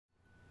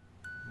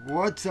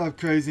What's up,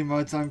 crazy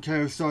mutts? I'm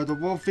Kaostar the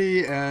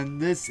Wolfy,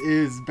 and this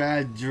is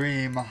Bad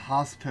Dream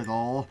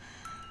Hospital.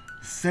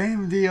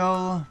 Same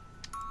deal,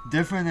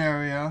 different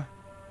area,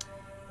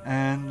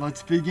 and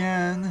let's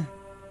begin.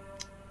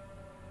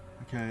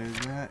 Okay,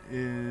 that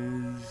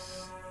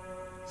is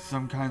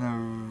some kind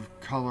of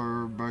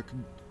color book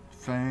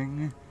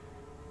thing.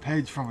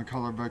 Page from a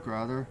color book,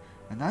 rather.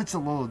 And that's a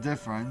little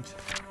different.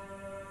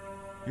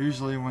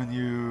 Usually when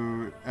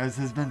you, as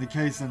has been the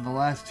case in the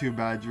last two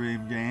Bad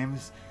Dream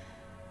games,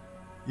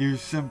 you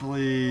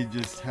simply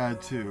just had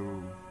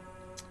to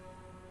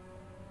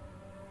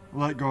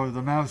let go of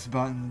the mouse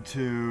button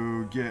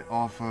to get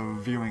off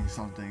of viewing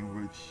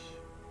something, which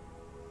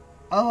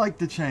I like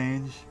the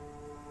change,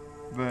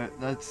 but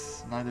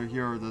that's neither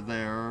here or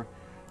there.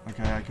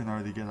 Okay, I can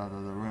already get out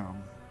of the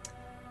room.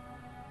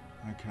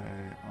 Okay,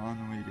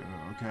 on we go.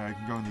 Okay, I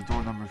can go into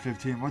door number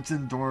 15. What's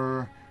in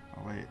door...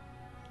 Oh, wait.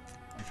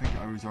 I think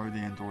I was already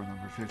in door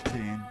number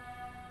 15.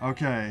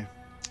 Okay.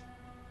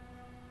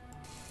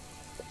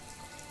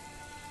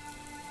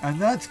 And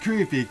that's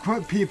creepy.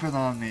 Quit peeping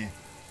on me.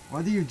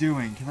 What are you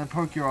doing? Can I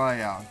poke your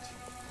eye out?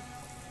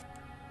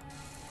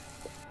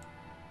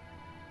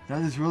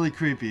 That is really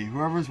creepy.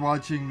 Whoever's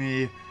watching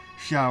me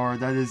shower,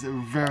 that is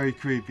very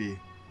creepy.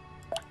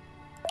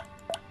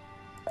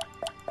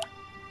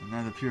 And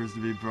that appears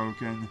to be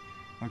broken.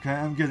 Okay,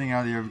 I'm getting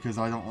out of here because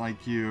I don't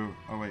like you.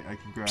 Oh wait, I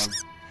can grab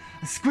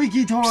a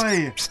squeaky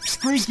toy!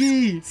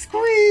 Squeaky!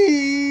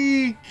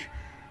 Squeak!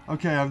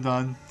 Okay, I'm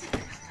done.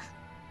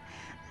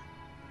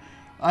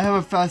 I have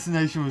a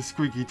fascination with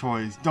squeaky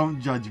toys.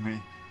 Don't judge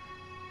me.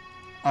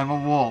 I'm a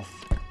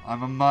wolf.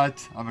 I'm a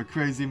mutt. I'm a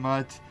crazy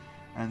mutt.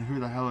 And who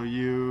the hell are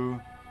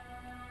you?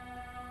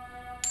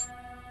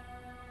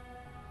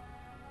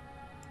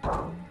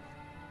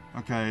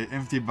 Okay,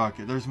 empty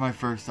bucket. There's my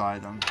first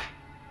item.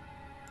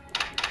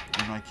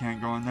 And I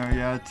can't go in there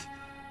yet.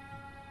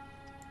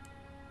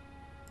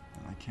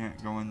 And I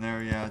can't go in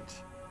there yet.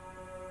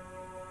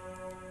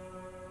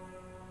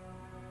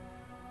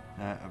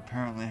 That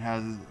apparently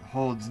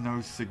holds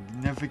no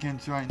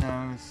significance right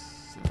now,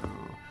 so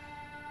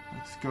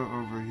let's go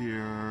over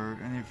here.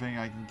 Anything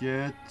I can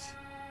get?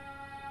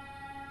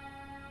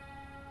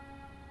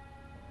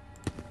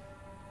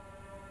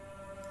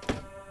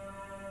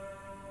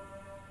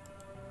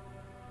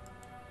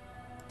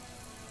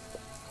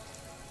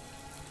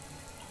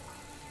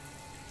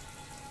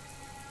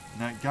 And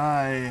that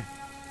guy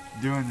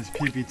doing this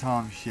pee-pee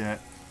Tom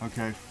shit.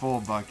 Okay, full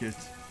bucket.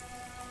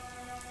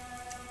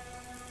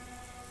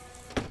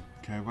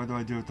 Okay, what do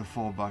I do with the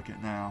full bucket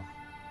now?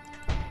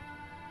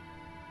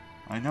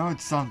 I know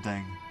it's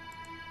something.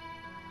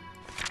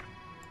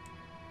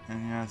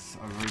 And yes,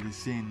 I've already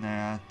seen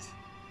that.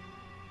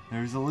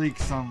 There's a leak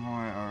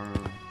somewhere, or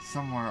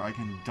somewhere I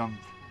can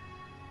dump...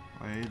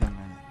 Wait a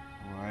minute.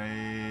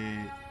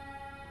 Wait...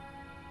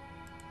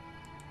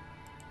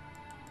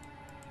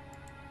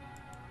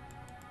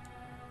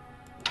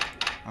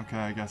 Okay,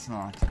 I guess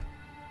not.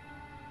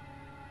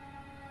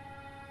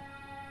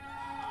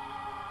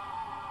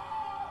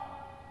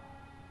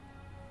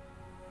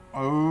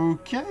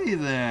 Okay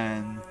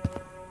then.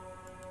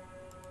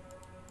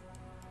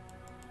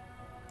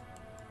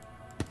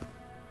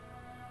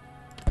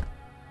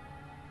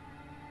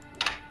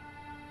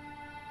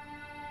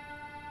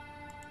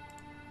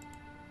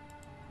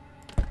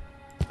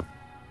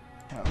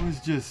 That was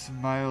just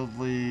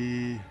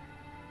mildly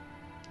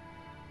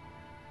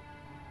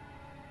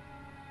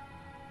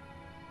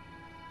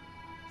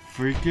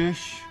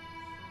freakish.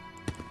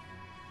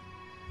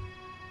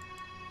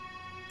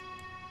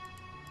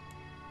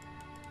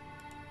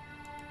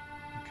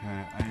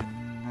 Okay, I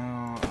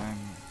know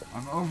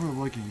I'm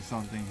overlooking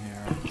something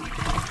here.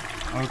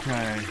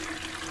 Okay.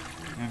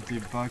 Empty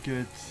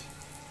bucket.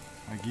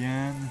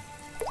 Again.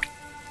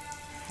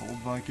 Full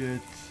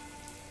bucket.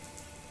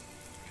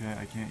 Okay,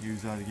 I can't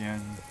use that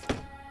again.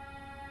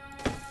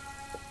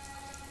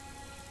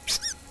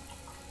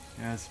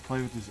 Yes,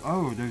 play with this.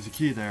 Oh, there's a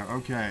key there.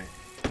 Okay.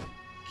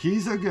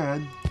 Keys are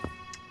good.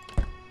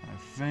 I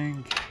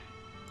think...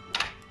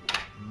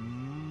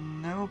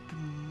 Nope,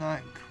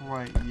 not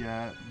quite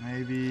yet.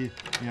 Maybe,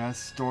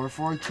 yes, door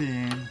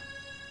 14.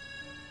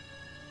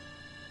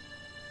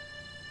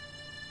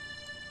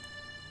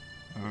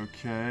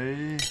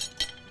 Okay.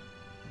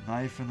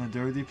 Knife and a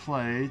dirty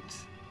plate.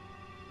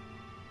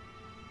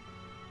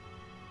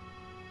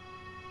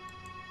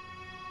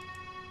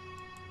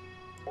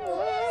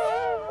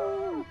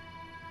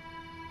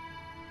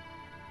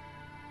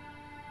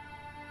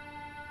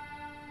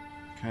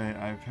 Okay,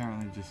 I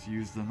apparently just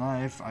used the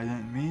knife. I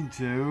didn't mean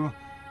to.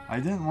 I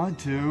didn't want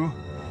to.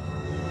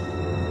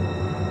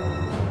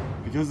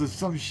 Because of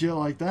some shit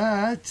like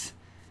that.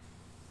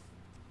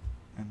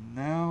 And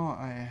now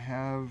I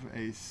have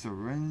a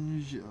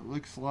syringe, it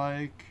looks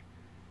like.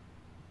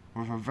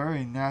 With a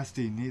very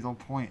nasty needle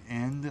point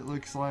end, it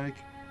looks like.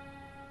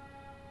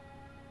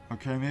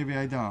 Okay, maybe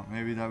I don't.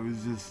 Maybe that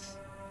was just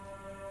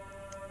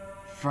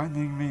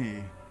threatening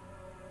me.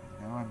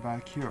 Now I'm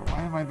back here.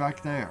 Why am I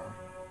back there?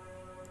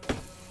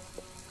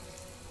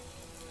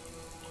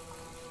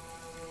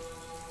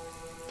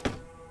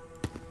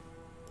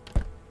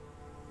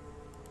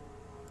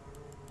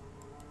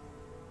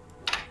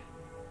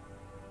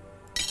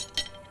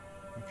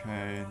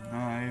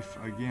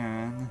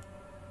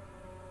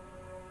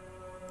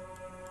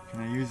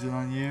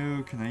 on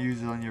you. Can I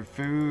use it on your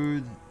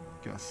food?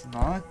 Guess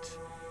not.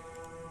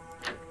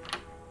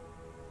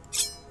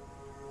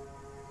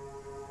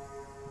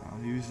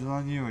 I'll use it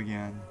on you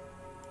again.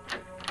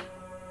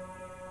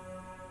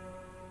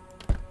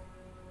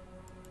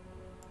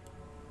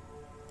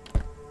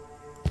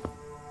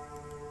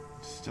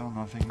 Still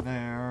nothing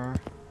there.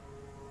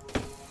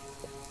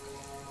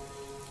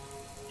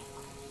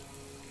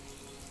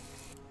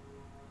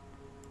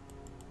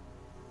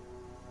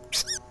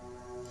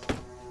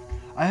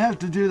 I have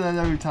to do that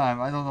every time.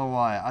 I don't know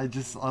why.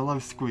 I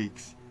love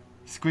squeaks.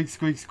 Squeak,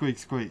 squeak, squeak,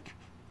 squeak.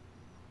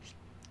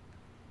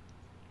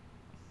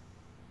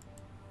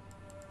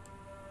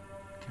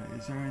 Okay,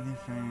 is there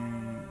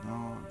anything?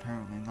 No,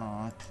 apparently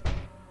not.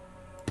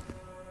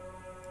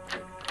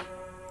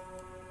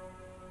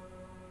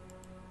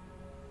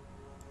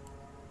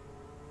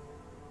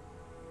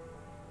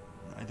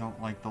 I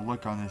don't like the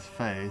look on his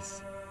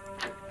face.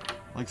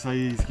 Looks like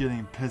he's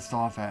getting pissed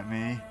off at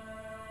me.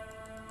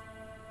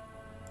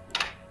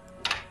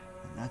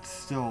 That's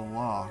still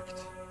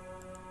locked.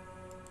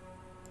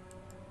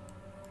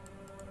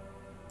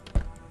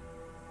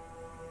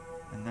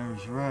 And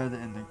there's red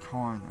in the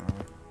corner.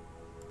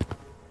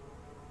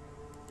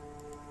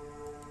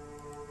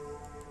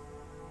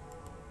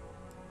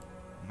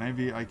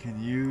 Maybe I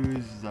can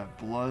use that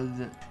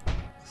blood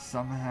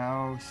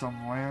somehow,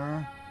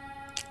 somewhere.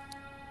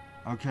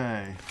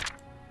 Okay.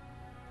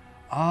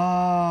 Oh,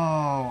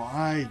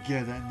 I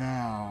get it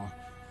now.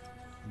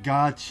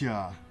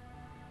 Gotcha.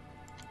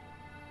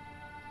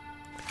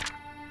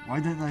 Why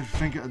didn't I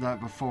think of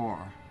that before?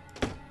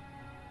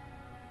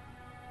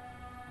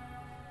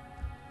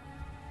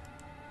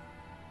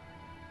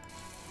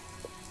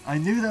 I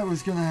knew that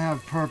was gonna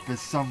have purpose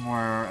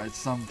somewhere at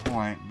some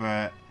point,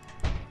 but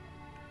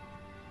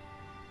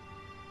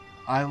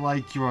I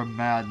like your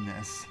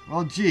madness.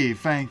 Well, gee,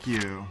 thank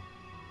you.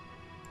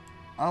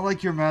 I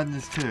like your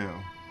madness too.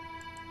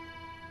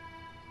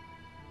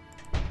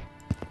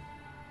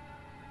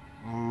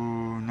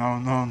 Oh, no,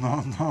 no,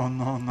 no, no,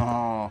 no,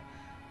 no.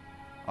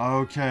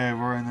 Okay,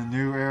 we're in a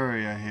new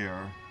area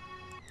here.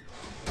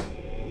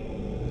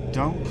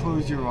 Don't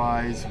close your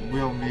eyes,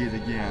 we'll meet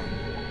again.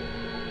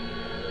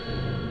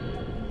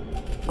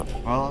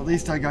 Well, at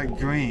least I got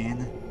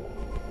green.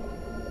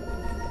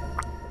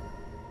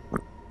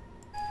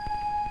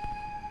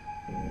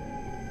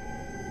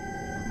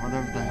 And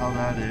whatever the hell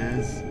that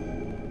is.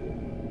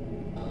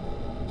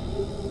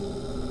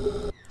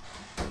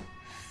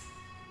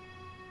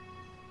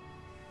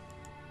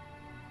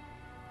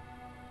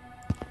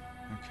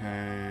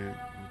 Okay,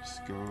 let's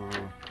go.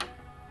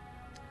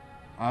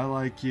 I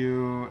like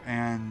you,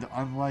 and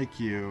I'm like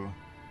you.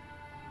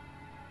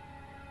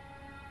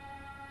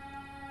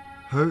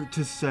 Hurt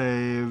to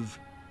save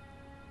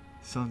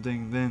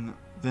something, then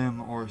them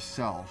or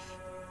self.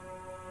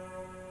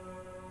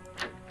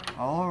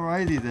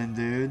 Alrighty then,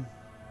 dude.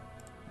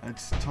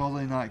 That's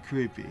totally not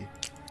creepy.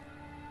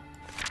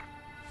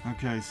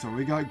 Okay, so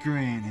we got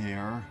green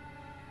here.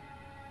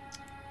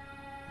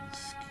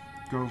 Let's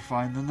go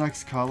find the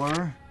next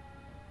color.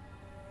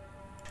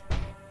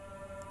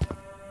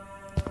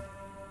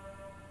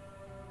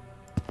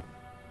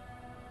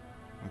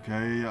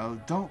 Okay, I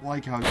don't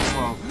like how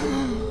slow.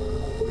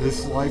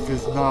 This life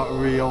is not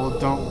real,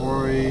 don't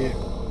worry.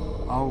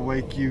 I'll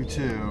wake you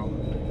too.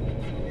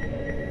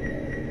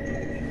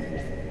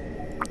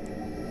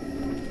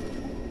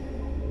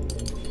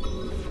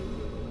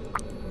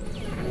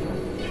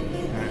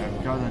 Okay,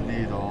 I've got a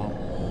needle.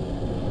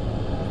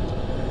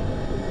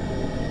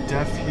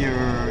 Death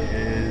here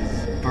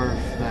is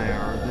birth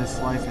there. This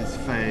life is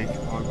fake.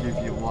 I'll give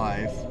you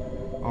life.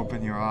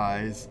 Open your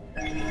eyes.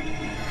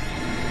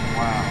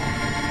 Wow.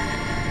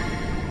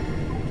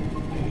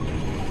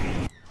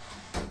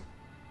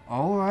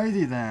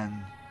 Alrighty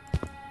then.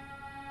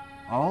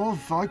 All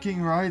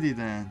fucking righty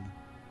then.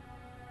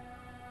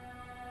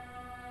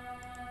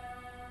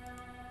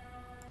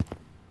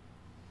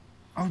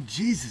 Oh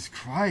Jesus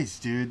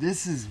Christ, dude.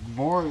 This is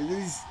more,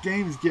 these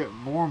games get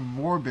more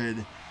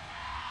morbid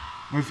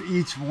with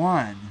each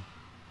one.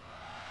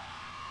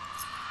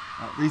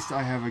 At least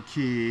I have a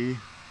key.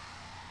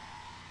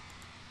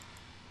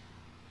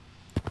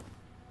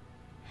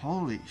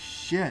 Holy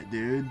shit,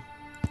 dude.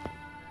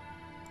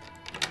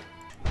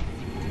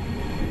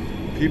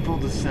 People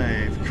to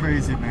save.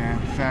 Crazy man,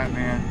 fat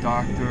man,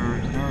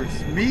 doctor,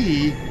 nurse.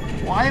 Me?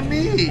 Why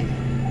me?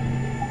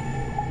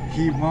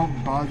 He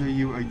won't bother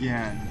you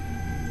again.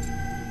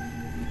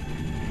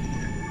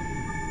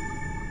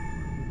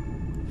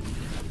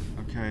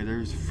 Okay,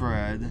 there's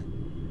Fred.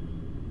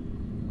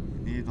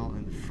 Needle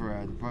and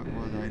Fred. What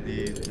would I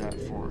need that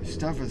for?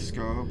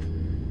 Stethoscope.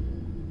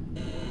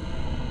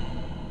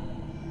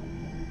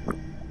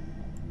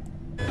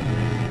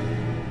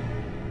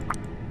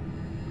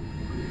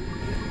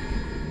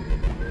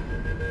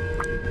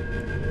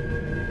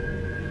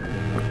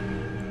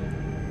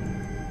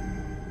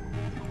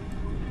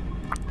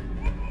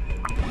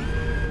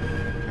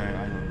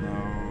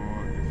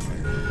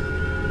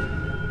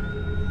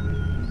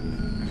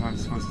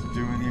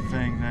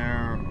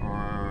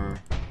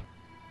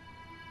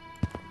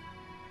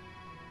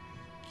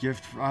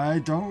 gift. I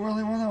don't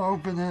really want to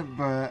open it,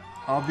 but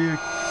I'll be a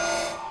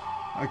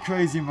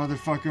crazy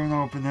motherfucker and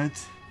open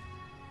it.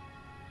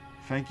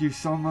 Thank you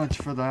so much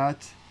for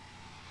that.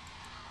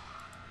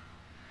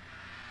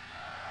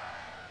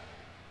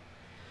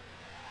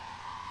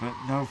 But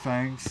no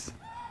thanks.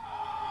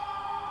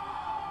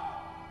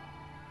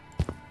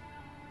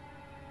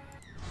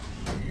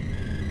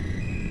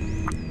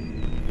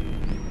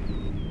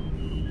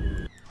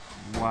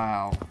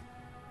 Wow.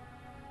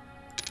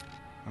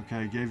 Okay,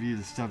 I gave you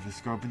the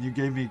stethoscope and you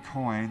gave me a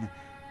coin.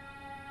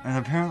 And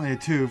apparently a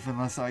tooth,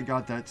 unless I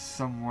got that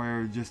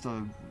somewhere just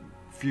a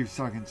few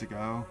seconds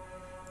ago.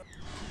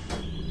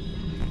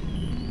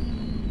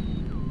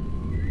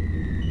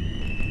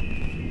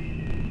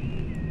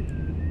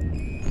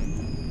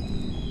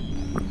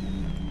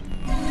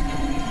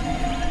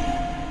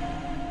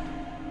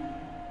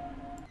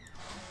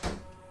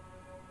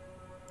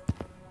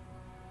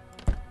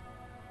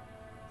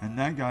 And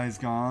that guy's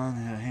gone,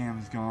 the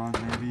ham's gone,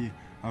 maybe.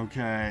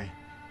 Okay.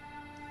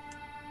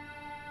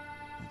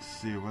 Let's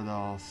see, what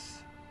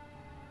else?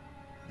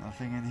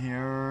 Nothing in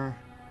here.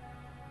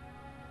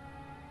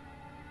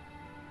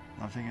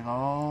 Nothing at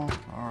all.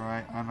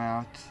 Alright, I'm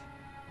out.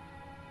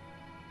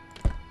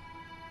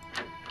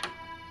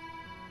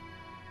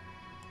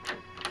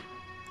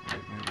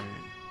 Wait.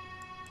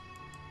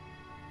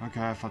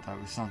 Okay, I thought that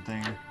was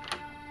something.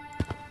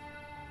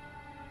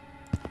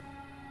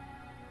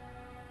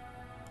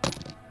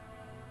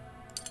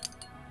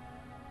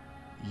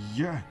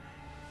 Yeah.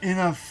 In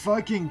a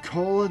fucking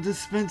cola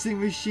dispensing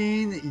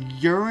machine?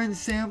 Urine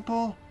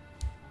sample?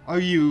 Are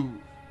you...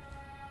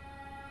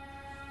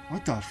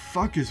 What the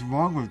fuck is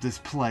wrong with this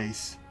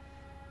place?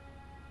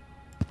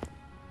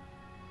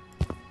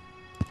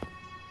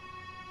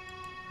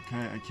 Okay,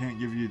 I can't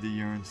give you the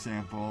urine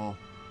sample.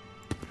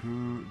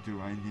 Who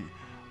do I need?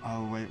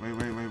 Oh, wait.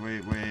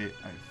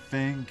 I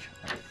think.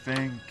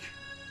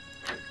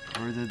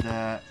 Where did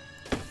that...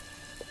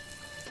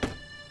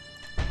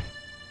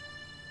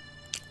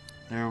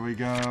 There we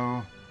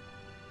go.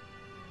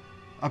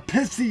 A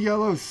pissy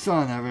yellow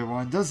sun,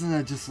 everyone. Doesn't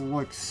that just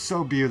look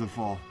so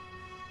beautiful?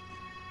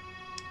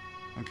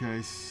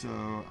 Okay, so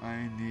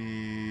I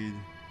need...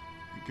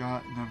 I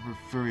got number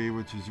 3,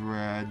 which is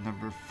red.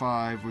 Number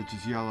 5, which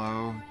is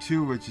yellow.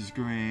 2, which is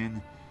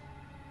green.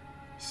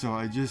 So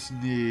I just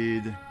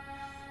need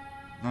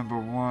number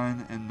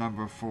 1 and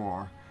number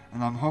 4.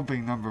 And I'm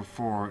hoping number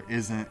 4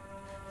 isn't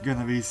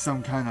gonna be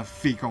some kind of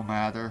fecal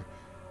matter.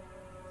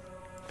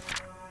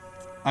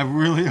 I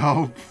really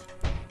hope,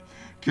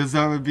 because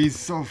that would be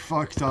so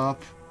fucked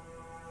up.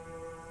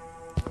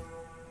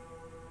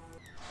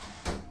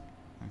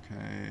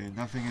 Okay,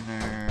 nothing in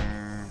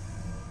there.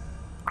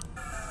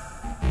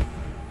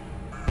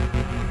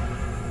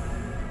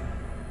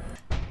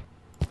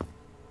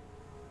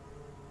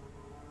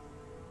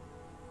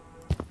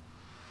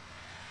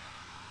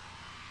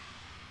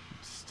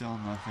 Still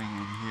nothing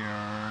in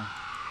here.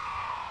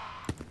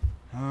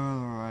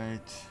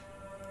 Alright.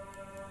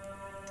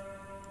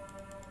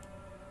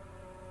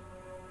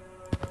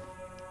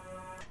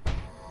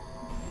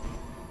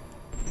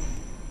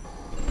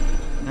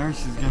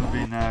 Nurse is gonna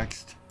be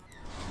next.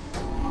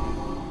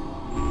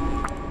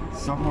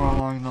 Somewhere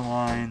along the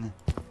line,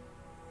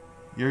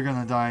 you're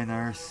gonna die,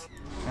 nurse.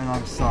 And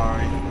I'm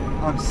sorry.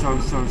 I'm so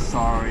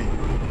sorry.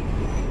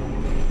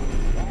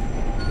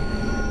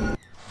 Man,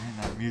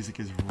 that music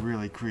is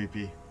really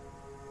creepy.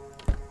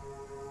 Okay,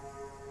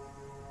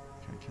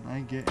 can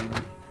I get in?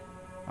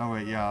 Oh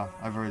wait, yeah,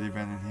 I've already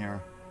been in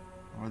here.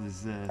 What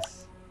is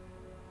this?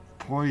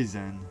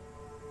 Poison.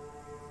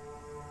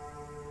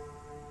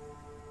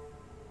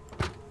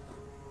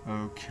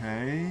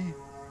 Okay.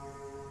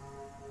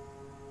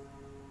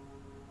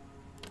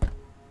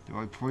 Do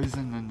I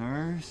poison the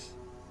nurse?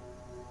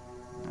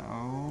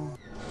 No.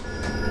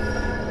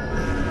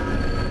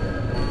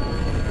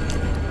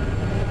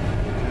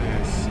 Okay,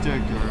 a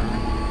sticker.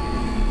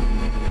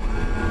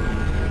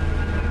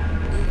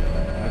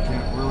 I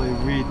can't really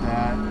read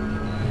that.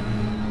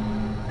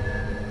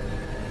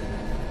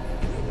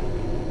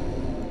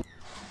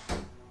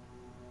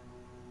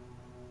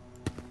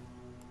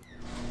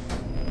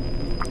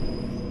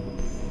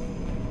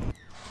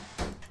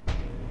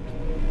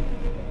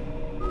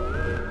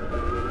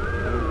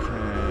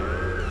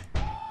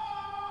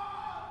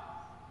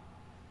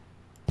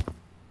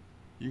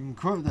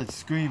 Quote that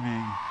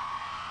screaming.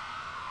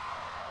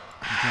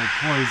 Okay,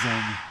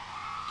 poison.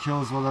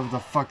 Kills whatever the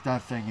fuck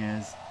that thing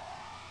is.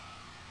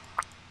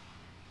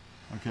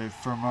 Okay,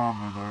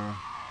 thermometer.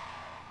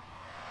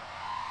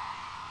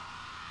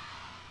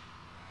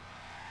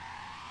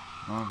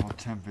 Normal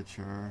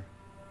temperature.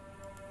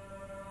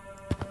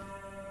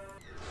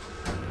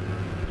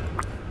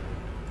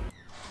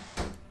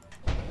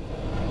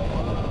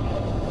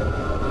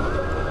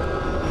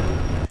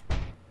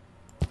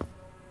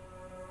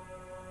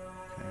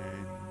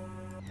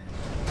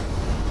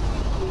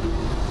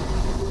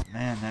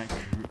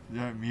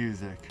 That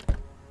music.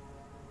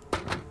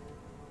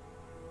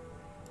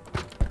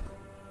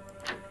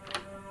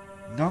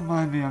 Don't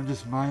mind me, I'm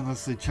just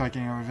mindlessly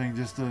checking everything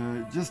just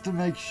to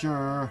make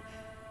sure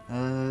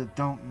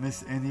Don't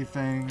miss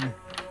anything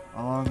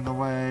along the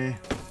way.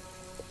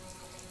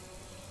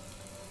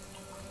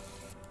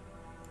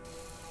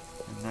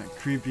 And that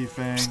creepy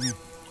thing.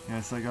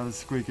 Yes, I gotta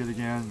squeak it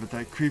again, but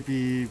that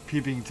creepy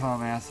peeping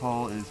Tom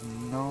asshole is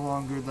no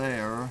longer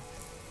there.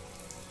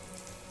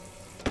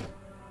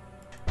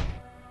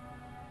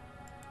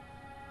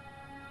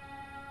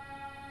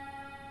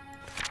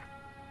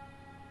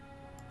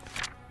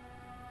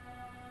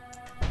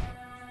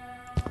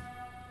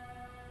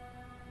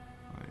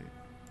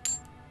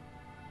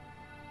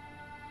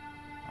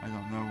 I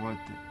don't know what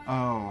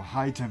oh,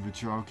 high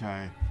temperature,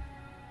 okay.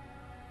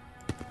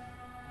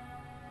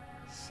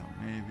 So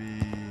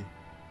maybe...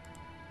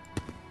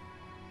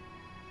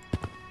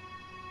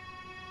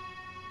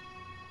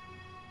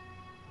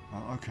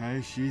 well,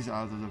 okay, she's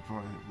out of the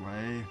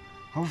way.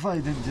 Hopefully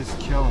I didn't just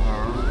kill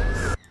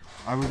her.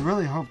 I would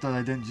really hope that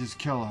I didn't just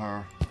kill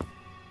her.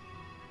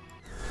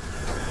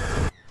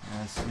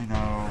 Yes, we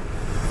know.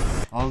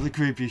 All the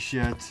creepy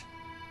shit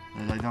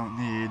that I don't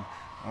need.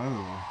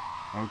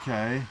 Oh,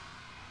 okay.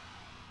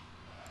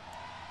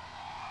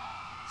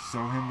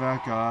 Sew him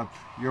back up.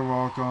 You're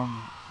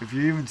welcome. If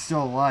you're even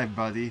still alive,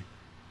 buddy.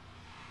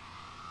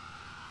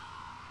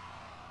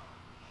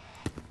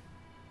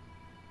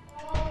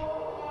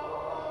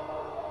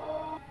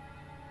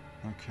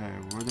 Okay,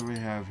 what do we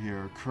have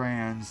here?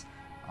 Crayons.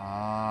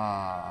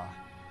 Ah.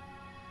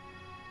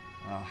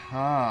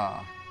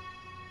 Aha.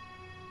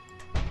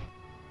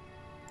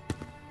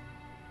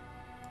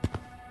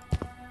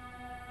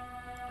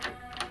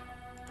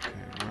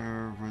 Okay,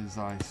 where was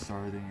I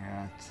starting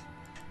at?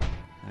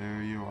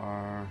 There you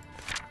are.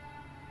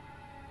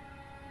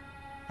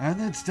 And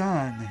it's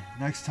done.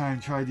 Next time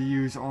try to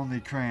use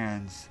only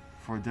crayons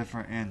for a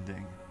different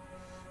ending.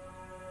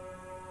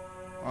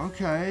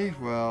 Okay,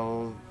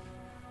 well,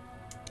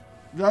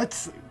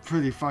 that's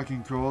pretty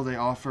fucking cool. They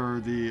offer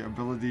the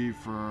ability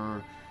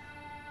for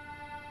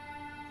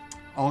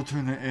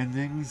alternate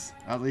endings,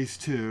 at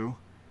least 2.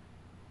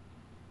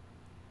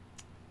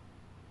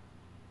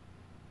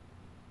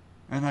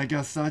 And I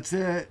guess that's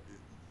it.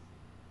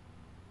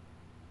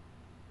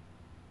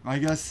 I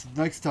guess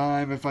next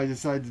time, if I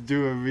decide to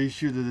do a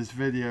reshoot of this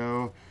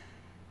video,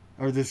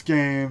 or this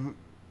game,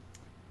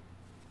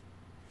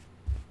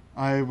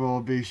 I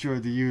will be sure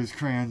to use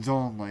crayons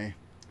only.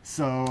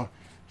 So,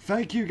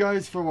 thank you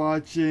guys for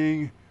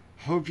watching.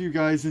 Hope you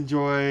guys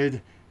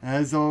enjoyed.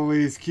 As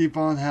always, keep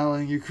on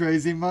howling, you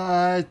crazy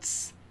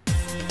mutts!